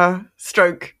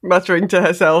 Stroke, muttering to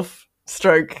herself.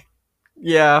 Stroke.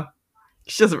 Yeah.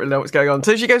 She doesn't really know what's going on.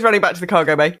 So she goes running back to the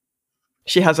cargo bay.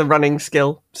 She has a running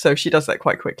skill, so she does that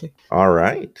quite quickly. All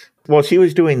right. Well, she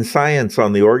was doing science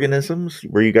on the organisms.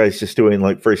 Were you guys just doing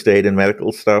like first aid and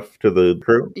medical stuff to the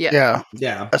crew? Yeah.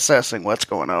 Assessing what's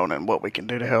going on and what we can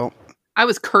do to help. I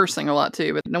was cursing a lot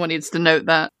too, but no one needs to note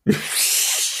that.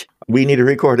 We need to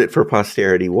record it for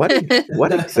posterity. What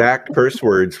exact curse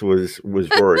words was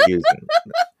Rory using?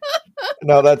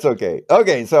 No, that's okay.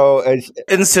 Okay, so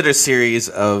insert a series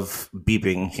of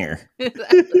beeping here.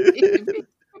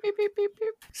 Beep, beep, beep,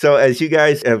 beep. So as you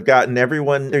guys have gotten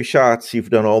everyone their shots, you've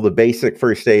done all the basic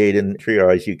first aid and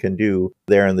triage you can do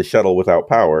there in the shuttle without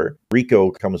power.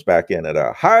 Rico comes back in at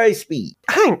a high speed.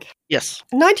 Hank. Yes.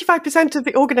 95% of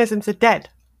the organisms are dead.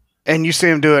 And you see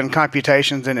him doing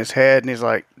computations in his head, and he's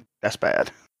like, that's bad.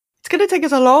 It's going to take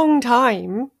us a long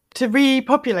time to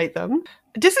repopulate them.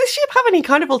 Does this ship have any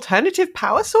kind of alternative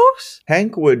power source?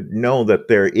 Hank would know that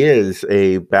there is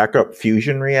a backup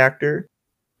fusion reactor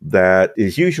that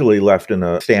is usually left in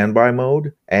a standby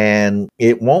mode, and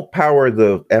it won't power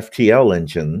the FTL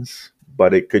engines,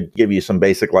 but it could give you some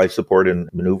basic life support and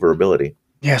maneuverability.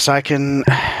 Yes, I can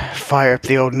fire up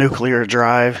the old nuclear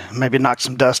drive, maybe knock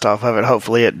some dust off of it.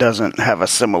 Hopefully it doesn't have a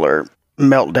similar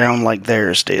meltdown like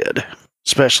theirs did.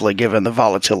 especially given the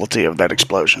volatility of that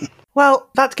explosion. Well,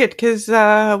 that's good, because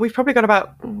we've probably got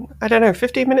about,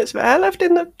 15 minutes of air left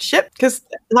in the ship, because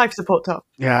life support's off.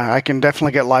 Yeah, I can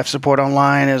definitely get life support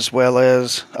online, as well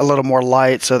as a little more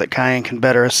light so that Kyan can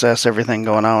better assess everything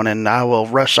going on, and I will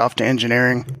rush off to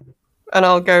engineering. And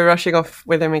I'll go rushing off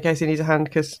with him in case he needs a hand,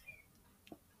 because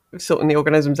sorting the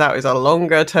organisms out is a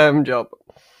longer-term job.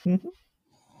 All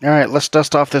right, let's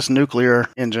dust off this nuclear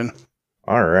engine.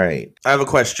 All right. I have a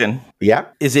question. Yeah.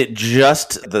 Is it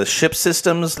just the ship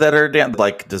systems that are down?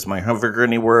 Like, does my hover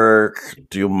gurney work?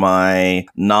 Do my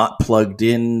not plugged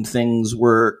in things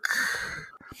work?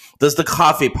 Does the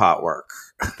coffee pot work?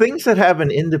 Things that have an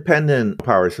independent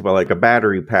power supply, like a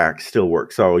battery pack, still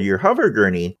work. So your hover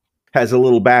gurney has a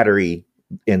little battery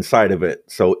inside of it.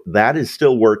 So that is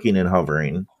still working and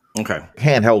hovering. Okay.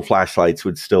 Handheld flashlights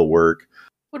would still work.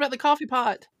 What about the coffee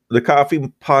pot? The coffee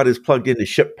pot is plugged into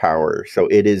ship power, so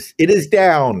it is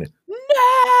down.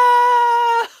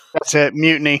 No! That's it,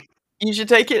 mutiny. You should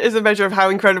take it as a measure of how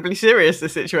incredibly serious the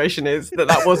situation is,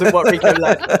 that wasn't what Rico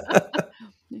led.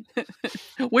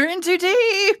 We're in too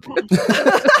deep!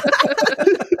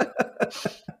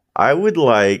 I would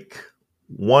like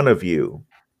one of you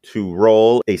to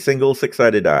roll a single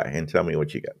 6-sided die and tell me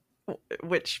what you get.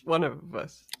 Which one of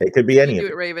us? It could be any You of do it,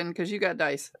 them. Raven, because you got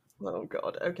dice. Oh,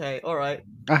 God. Okay, all right.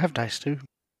 I have dice too.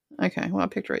 Okay, well, I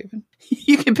picked Raven.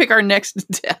 You can pick our next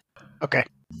death. Okay.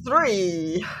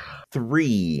 3.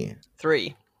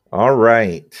 3. All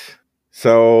right.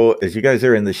 So, as you guys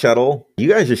are in the shuttle, you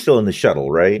guys are still in the shuttle,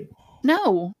 right?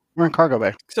 No. We're in cargo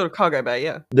bay. Sort of cargo bay,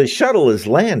 yeah. The shuttle is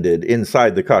landed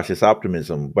inside the Cautious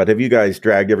Optimism, but have you guys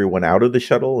dragged everyone out of the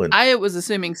shuttle? I was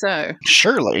assuming so.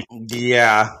 Surely.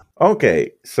 Yeah.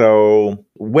 Okay, so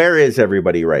where is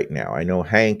everybody right now? I know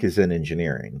Hank is in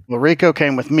engineering. Well, Rico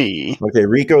came with me. Okay,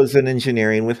 Rico's in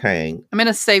engineering with Hank. I'm in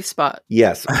a safe spot.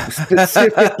 Yes,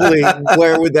 specifically,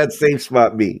 where would that safe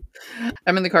spot be?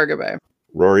 I'm in the cargo bay.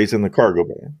 Rory's in the cargo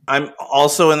bay. I'm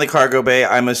also in the cargo bay.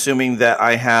 I'm assuming that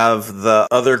I have the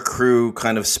other crew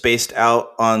kind of spaced out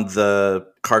on the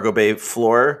cargo bay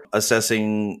floor,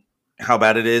 assessing how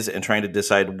bad it is and trying to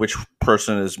decide which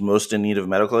person is most in need of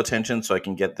medical attention so I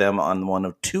can get them on one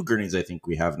of 2 gurneys I think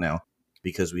we have now,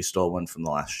 because we stole one from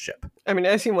the last ship. I mean, I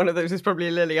assume one of those is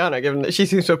probably Liliana, given that she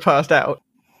seems to have passed out.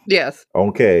 Yes.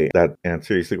 Okay, that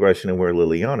answers the question of where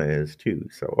Liliana is too.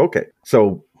 So, okay.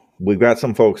 So we've got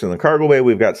some folks in the cargo bay.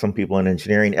 We've got some people in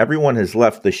engineering. Everyone has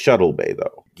left the shuttle bay,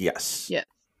 though. Yes. Yeah.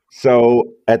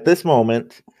 So at this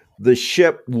moment, the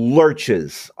ship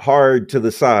lurches hard to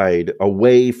the side,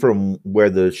 away from where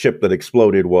the ship that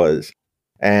exploded was.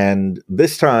 And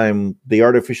this time, the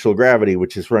artificial gravity,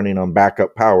 which is running on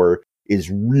backup power,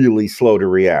 is really slow to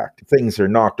react. Things are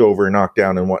knocked over, knocked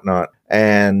down, and whatnot.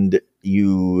 And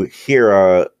you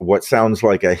hear what sounds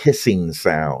like a hissing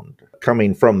sound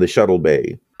coming from the shuttle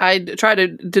bay. I try to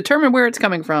determine where it's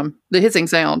coming from, the hissing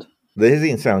sound. The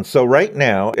hissing sound. So right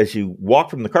now, as you walk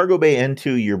from the cargo bay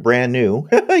into your brand new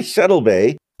shuttle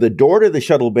bay, the door to the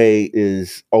shuttle bay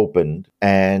is opened.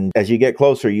 And as you get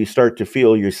closer, you start to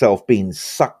feel yourself being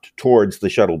sucked towards the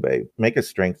shuttle bay. Make a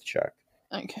strength check.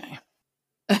 Okay.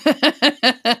 Are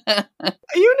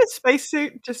you in a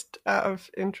spacesuit, just out of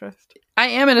interest? I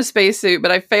am in a spacesuit,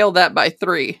 but I failed that by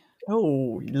 3.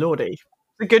 Oh, lordy. It's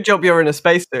a good job you're in a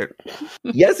spacesuit.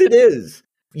 Yes, it is.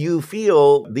 You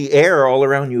feel the air all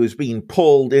around you is being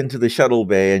pulled into the shuttle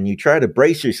bay, and you try to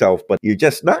brace yourself, but you're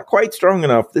just not quite strong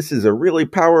enough. This is a really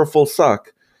powerful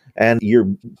suck, and you're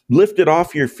lifted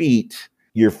off your feet.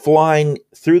 You're flying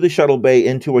through the shuttle bay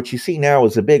into what you see now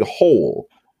is a big hole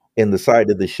in the side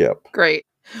of the ship. Great.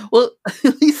 Well,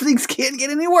 these things can't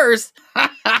get any worse.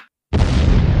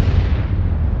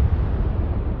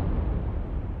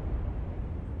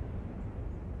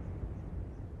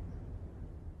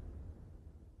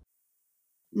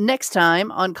 Next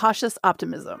time on Cautious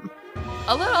Optimism.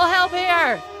 A little help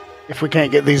here! If we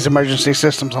can't get these emergency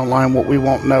systems online, we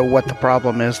won't know what the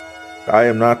problem is. I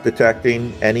am not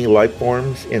detecting any life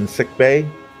forms in sickbay.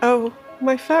 Oh,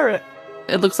 my ferret.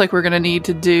 It looks like we're going to need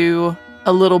to do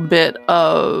a little bit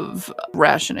of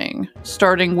rationing,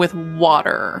 starting with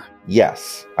water.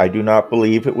 Yes, I do not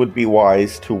believe it would be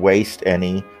wise to waste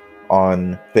any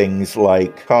on things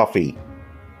like coffee.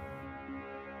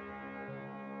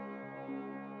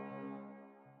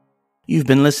 You've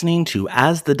been listening to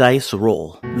As the Dice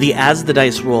Roll. The As the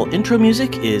Dice Roll intro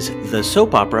music is The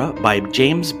Soap Opera by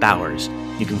James Bowers.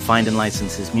 You can find and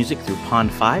license his music through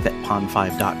Pond5 at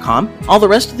pond5.com. All the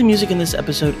rest of the music in this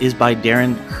episode is by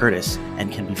Darren Curtis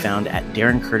and can be found at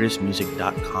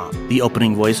darrencurtismusic.com. The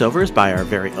opening voiceover is by our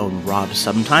very own Rob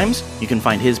Sometimes. You can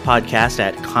find his podcast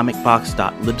at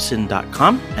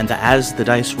comicbox.libsyn.com, and the As the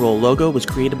Dice Roll logo was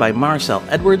created by Marcel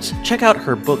Edwards. Check out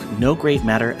her book No Great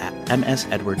Matter at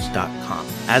msedwards.com.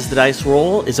 As the Dice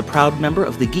Roll is a proud member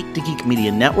of the Geek to Geek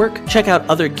Media Network. Check out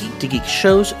other Geek to Geek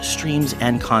shows, streams,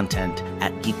 and content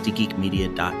at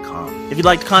geektogeekmedia.com. If you'd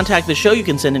like to contact the show, you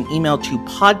can send an email to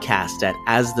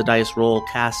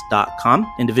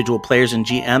podcast@asthedicerollcast.com. Individual players and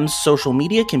GMs' social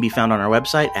media can be found on our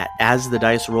website at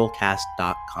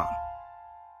asthedicerollcast.com.